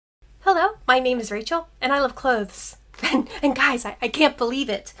Hello, my name is Rachel, and I love clothes. And guys, I can't believe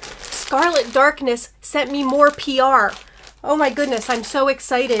it. Scarlet Darkness sent me more PR. Oh my goodness, I'm so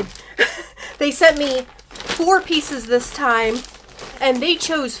excited. They sent me 4 pieces this time, and they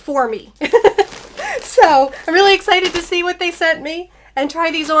chose for me. So I'm really excited to see what they sent me and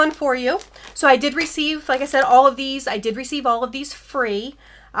try these on for you. So I did receive, like I said, all of these. I did receive all of these free.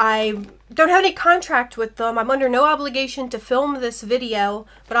 I don't have any contract with them. I'm under no obligation to film this video,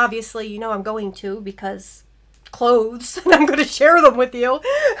 but obviously, you know I'm going to because clothes, and I'm going to share them with you.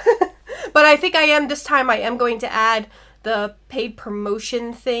 But I think this time I am going to add the paid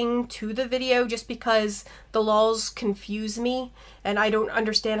promotion thing to the video just because the laws confuse me and I don't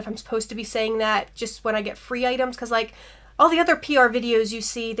understand if I'm supposed to be saying that just when I get free items, because like all the other PR videos you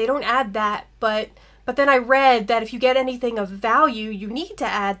see, they don't add that, but then I read that if you get anything of value, you need to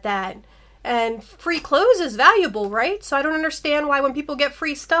add that. And free clothes is valuable, right? So I don't understand why when people get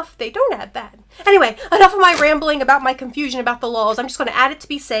free stuff, they don't add that. Anyway, enough of my rambling about my confusion about the laws. I'm just going to add it to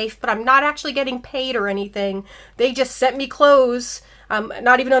be safe, but I'm not actually getting paid or anything. They just sent me clothes. I'm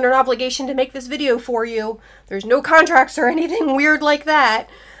not even under an obligation to make this video for you. There's no contracts or anything weird like that.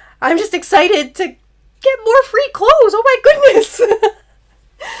 I'm just excited to get more free clothes. Oh my goodness.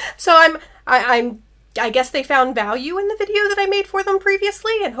 So I guess they found value in the video that I made for them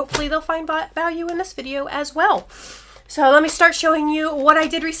previously, and hopefully they'll find value in this video as well. So let me start showing you what I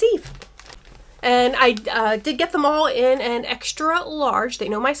did receive. And I did get them all in an extra large. They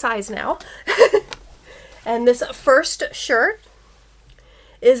know my size now. And this first shirt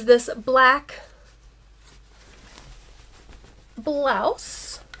is this black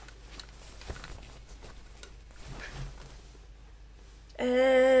blouse.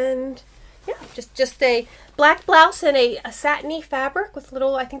 And yeah, just a black blouse and a satiny fabric with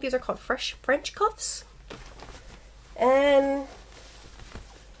little, I think these are called French cuffs. And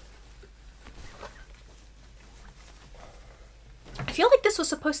I feel like this was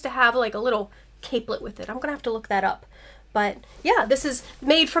supposed to have like a little capelet with it. I'm gonna have to look that up. But yeah, this is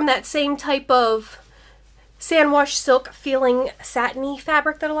made from that same type of sandwash silk feeling satiny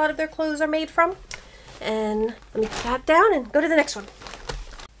fabric that a lot of their clothes are made from. And let me put that down and go to the next one.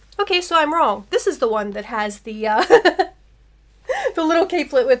 Okay, so I'm wrong. This is the one that has the the little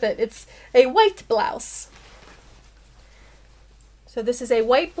capelet with it. It's a white blouse. So this is a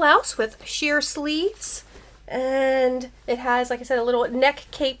white blouse with sheer sleeves, and it has, like I said, a little neck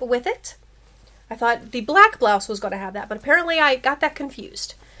cape with it. I thought the black blouse was going to have that, but apparently I got that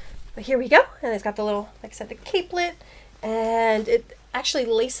confused. But here we go, and it's got the little, like I said, the capelet, and it actually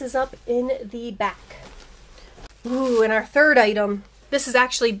laces up in the back. Ooh, and our third item. This has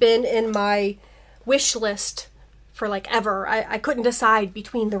actually been in my wish list for like ever. I couldn't decide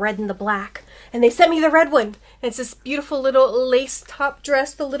between the red and the black. And they sent me the red one. And it's this beautiful little lace top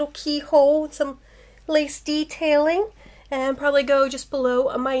dress, the little keyhole with some lace detailing. And probably go just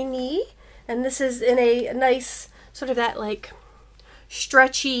below my knee. And this is in a nice sort of that like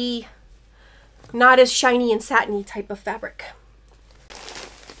stretchy, not as shiny and satiny type of fabric.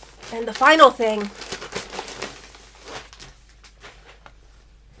 And the final thing.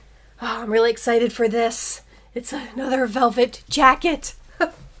 Oh, I'm really excited for this. It's another velvet jacket.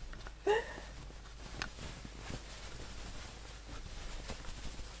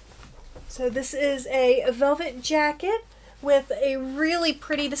 So this is a velvet jacket with a really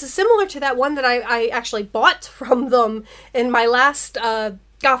pretty, this is similar to that one that I actually bought from them in my last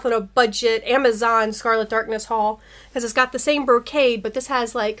Goth on a Budget Amazon Scarlet Darkness haul, because it's got the same brocade, but this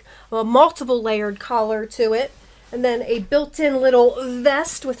has like a multiple layered collar to it. And then a built-in little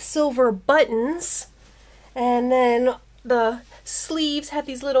vest with silver buttons. And then the sleeves have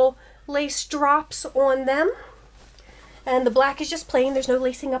these little lace drops on them. And the black is just plain. There's no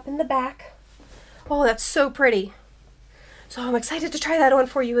lacing up in the back. Oh, that's so pretty. So I'm excited to try that on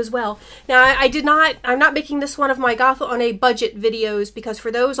for you as well. Now, I'm not making this one of my Goth on a Budget videos because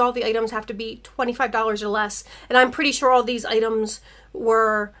for those, all the items have to be $25 or less. And I'm pretty sure all these items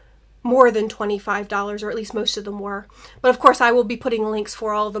were more than $25, or at least most of them were. But of course I will be putting links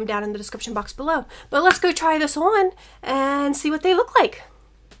for all of them down in the description box below. But let's go try this on and see what they look like.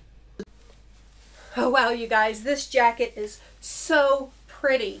 Oh wow, you guys, this jacket is so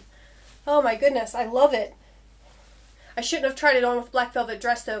pretty. Oh my goodness, I love it. I shouldn't have tried it on with black velvet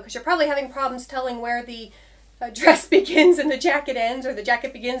dress though, because you're probably having problems telling where the dress begins and the jacket ends, or the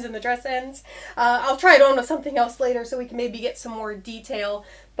jacket begins and the dress ends. I'll try it on with something else later so we can maybe get some more detail.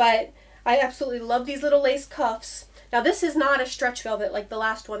 But I absolutely love these little lace cuffs. Now this is not a stretch velvet like the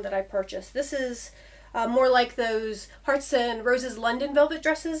last one that I purchased. This is more like those Hearts and Roses London velvet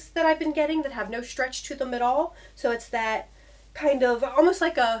dresses that I've been getting that have no stretch to them at all. So it's that kind of almost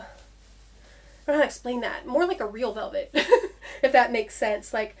like a don't know how to explain that. More like a real velvet, if that makes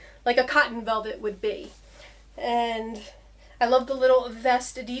sense. Like a cotton velvet would be. And I love the little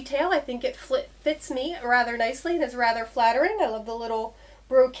vest detail. I think it fits me rather nicely and is rather flattering. I love the little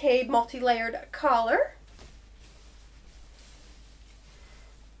brocade multi-layered collar.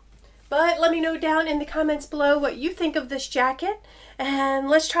 But let me know down in the comments below what you think of this jacket, and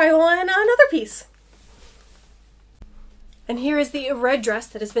let's try on another piece. And here is the red dress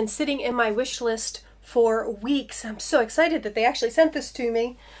that has been sitting in my wish list for weeks. I'm so excited that they actually sent this to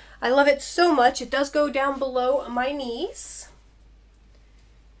me. I love it so much. It does go down below my knees.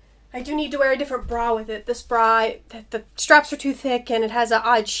 I do need to wear a different bra with it. This bra, the straps are too thick and it has an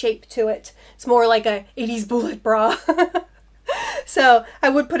odd shape to it. It's more like a 80s bullet bra. So I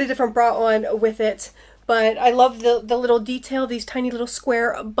would put a different bra on with it. But I love the little detail, these tiny little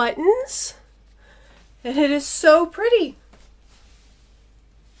square buttons. And it is so pretty.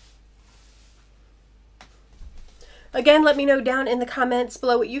 Again, let me know down in the comments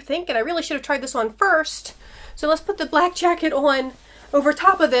below what you think. And I really should have tried this on first. So let's put the black jacket on over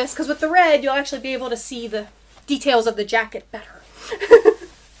top of this, because with the red, you'll actually be able to see the details of the jacket better.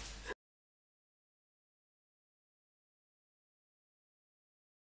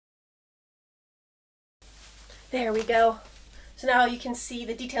 There we go. So now you can see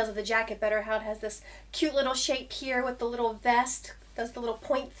the details of the jacket better, how it has this cute little shape here with the little vest, does the little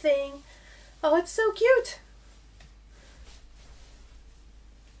point thing. Oh, it's so cute.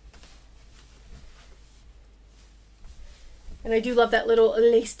 And I do love that little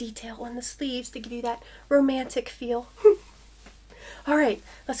lace detail on the sleeves to give you that romantic feel. All right,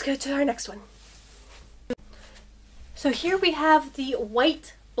 let's go to our next one. So here we have the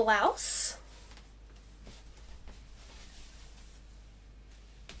white blouse.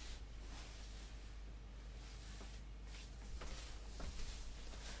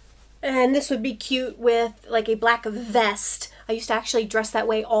 And this would be cute with like a black vest. I used to actually dress that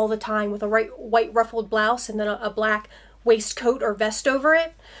way all the time with a white ruffled blouse and then a black waistcoat or vest over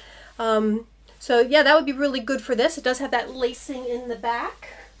it. So yeah, that would be really good for this. It does have that lacing in the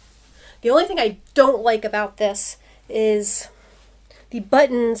back. The only thing I don't like about this is the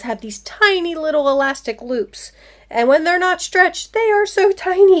buttons have these tiny little elastic loops. And when they're not stretched, they are so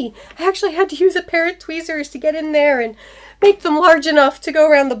tiny. I actually had to use a pair of tweezers to get in there and make them large enough to go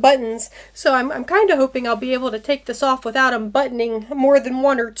around the buttons. So I'm kind of hoping I'll be able to take this off without unbuttoning more than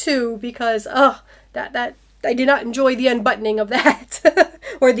one or two, because that I did not enjoy the unbuttoning of that.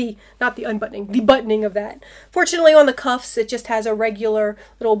 Or not the unbuttoning, the buttoning of that. Fortunately on the cuffs it just has a regular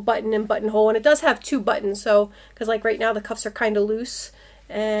little button and buttonhole, and it does have two buttons, so because like right now the cuffs are kind of loose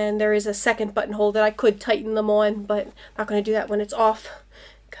and there is a second buttonhole that I could tighten them on, but I'm not going to do that when it's off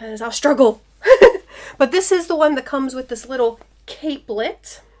because I'll struggle. But this is the one that comes with this little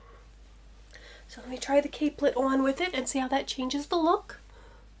capelet. So let me try the capelet on with it and see how that changes the look.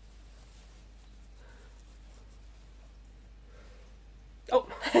 Oh,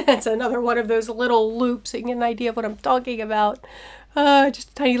 that's another one of those little loops so you can get an idea of what I'm talking about.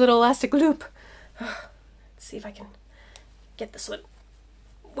 Just a tiny little elastic loop. Let's see if I can get this one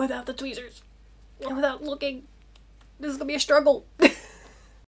without the tweezers and without looking. This is going to be a struggle.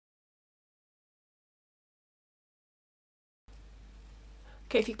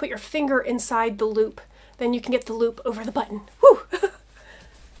 Okay, if you put your finger inside the loop, then you can get the loop over the button. Whew!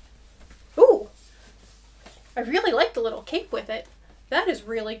 Ooh! I really like the little cape with it. That is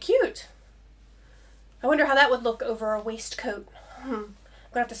really cute. I wonder how that would look over a waistcoat. I'm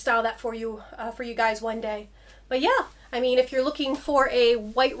gonna have to style that for you guys one day. But yeah, I mean, if you're looking for a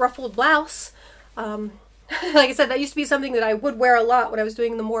white ruffled blouse, like I said, that used to be something that I would wear a lot when I was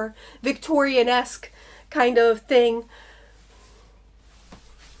doing the more Victorian-esque kind of thing.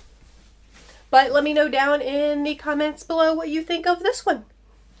 But let me know down in the comments below what you think of this one.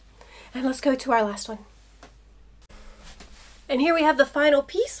 And let's go to our last one. And here we have the final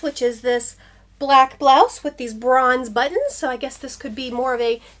piece, which is this black blouse with these bronze buttons. So I guess this could be more of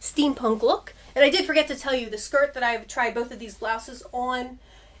a steampunk look. And I did forget to tell you, the skirt that I've tried both of these blouses on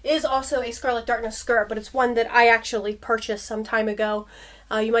is also a Scarlet Darkness skirt, but it's one that I actually purchased some time ago.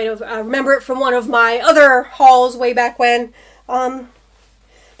 You might have remember it from one of my other hauls way back when.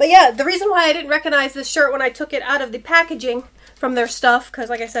 But yeah, the reason why I didn't recognize this shirt when I took it out of the packaging from their stuff, because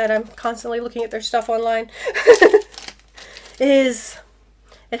like I said, I'm constantly looking at their stuff online, is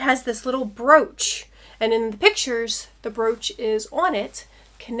it has this little brooch. And in the pictures, the brooch is on it,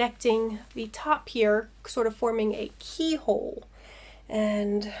 connecting the top here, sort of forming a keyhole.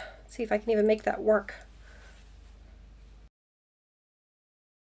 And let's see if I can even make that work.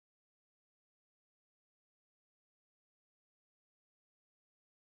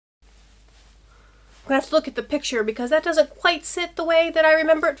 gonna have to look at the picture because that doesn't quite sit the way that I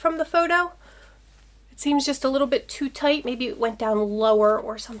remember it from the photo. It seems just a little bit too tight. Maybe it went down lower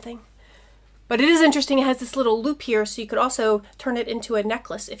or something. But it is interesting, it has this little loop here, so you could also turn it into a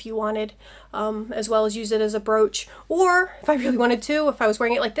necklace if you wanted, as well as use it as a brooch. Or, if I really wanted to, if I was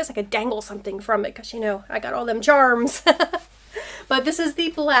wearing it like this, I could dangle something from it, because, you know, I got all them charms. But this is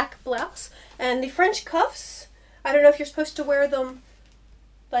the black blouse. And the French cuffs, I don't know if you're supposed to wear them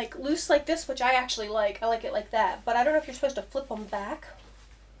like loose like this, which I actually like. I like it like that. But I don't know if you're supposed to flip them back.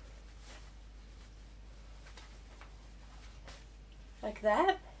 Like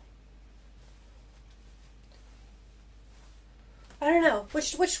that. I don't know.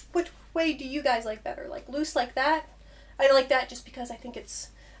 Which way do you guys like better? Like loose like that? I like that just because I think it's,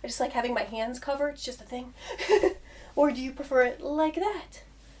 I just like having my hands covered. It's just a thing. Or do you prefer it like that?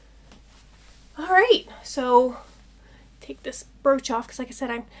 Alright, so take this brooch off because like I said,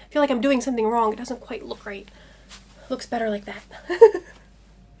 I feel like I'm doing something wrong. It doesn't quite look right. It looks better like that.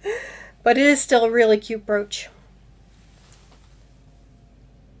 But it is still a really cute brooch.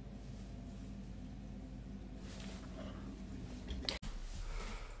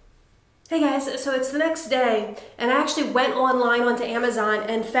 Hey guys, so it's the next day, and I actually went online onto Amazon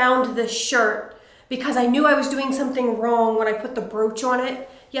and found this shirt because I knew I was doing something wrong when I put the brooch on it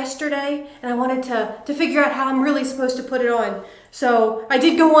yesterday, and I wanted to figure out how I'm really supposed to put it on. So I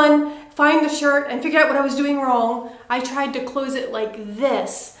did go on, find the shirt, and figure out what I was doing wrong. I tried to close it like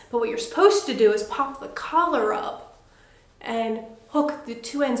this, but what you're supposed to do is pop the collar up and hook the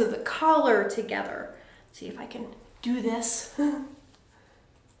two ends of the collar together. Let's see if I can do this.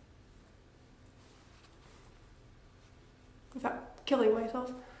 Without killing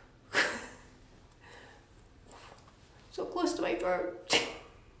myself. So close to my throat.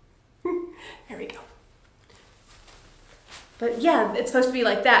 There we go. But yeah, it's supposed to be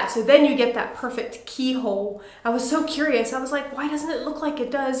like that. So then you get that perfect keyhole. I was so curious. I was like, why doesn't it look like it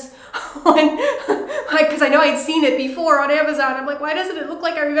does on, because I know I'd seen it before on Amazon. I'm like, why doesn't it look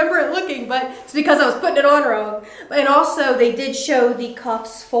like I remember it looking? But it's because I was putting it on wrong. And also they did show the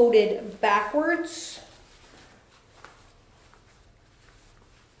cuffs folded backwards.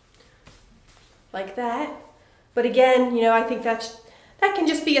 Like that. But again, you know, I think that can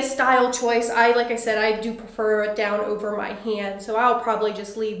just be a style choice. Like I said, I do prefer it down over my hand, so I'll probably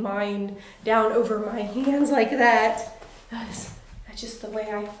just leave mine down over my hands like that. That's just the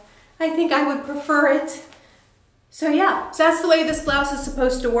way I think I would prefer it. So yeah, so that's the way this blouse is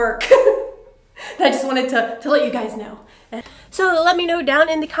supposed to work. I just wanted to let you guys know. So let me know down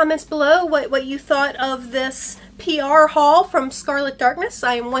in the comments below what you thought of this PR haul from Scarlet Darkness.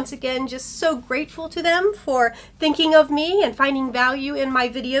 I am once again just so grateful to them for thinking of me and finding value in my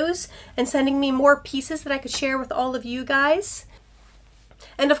videos and sending me more pieces that I could share with all of you guys.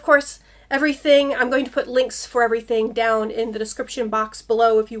 And of course, everything, I'm going to put links for everything down in the description box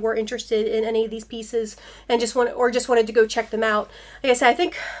below if you were interested in any of these pieces and just wanted to go check them out. Like I said, I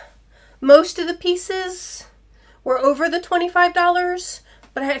think most of the pieces were over the $25,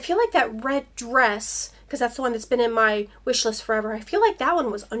 but I feel like that red dress, because that's the one that's been in my wish list forever, I feel like that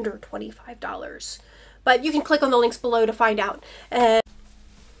one was under $25. But you can click on the links below to find out. And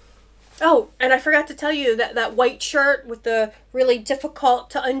oh, and I forgot to tell you that white shirt with the really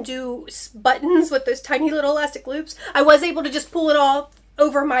difficult to undo buttons with those tiny little elastic loops, I was able to just pull it off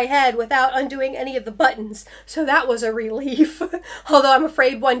over my head without undoing any of the buttons. So that was a relief. Although I'm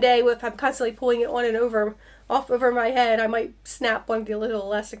afraid one day if I'm constantly pulling it on and off over my head, I might snap one of the little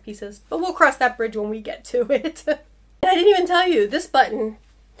elastic pieces. But we'll cross that bridge when we get to it. I didn't even tell you, this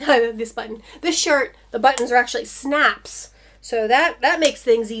shirt, the buttons are actually snaps. So that makes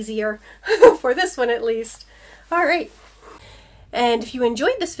things easier, for this one at least. Alright. And if you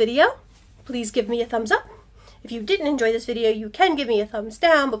enjoyed this video, please give me a thumbs up. If you didn't enjoy this video, you can give me a thumbs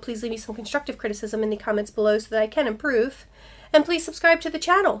down, but please leave me some constructive criticism in the comments below so that I can improve. And please subscribe to the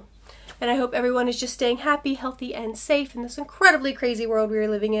channel. And I hope everyone is just staying happy, healthy, and safe in this incredibly crazy world we are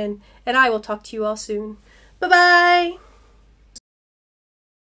living in. And I will talk to you all soon. Bye-bye!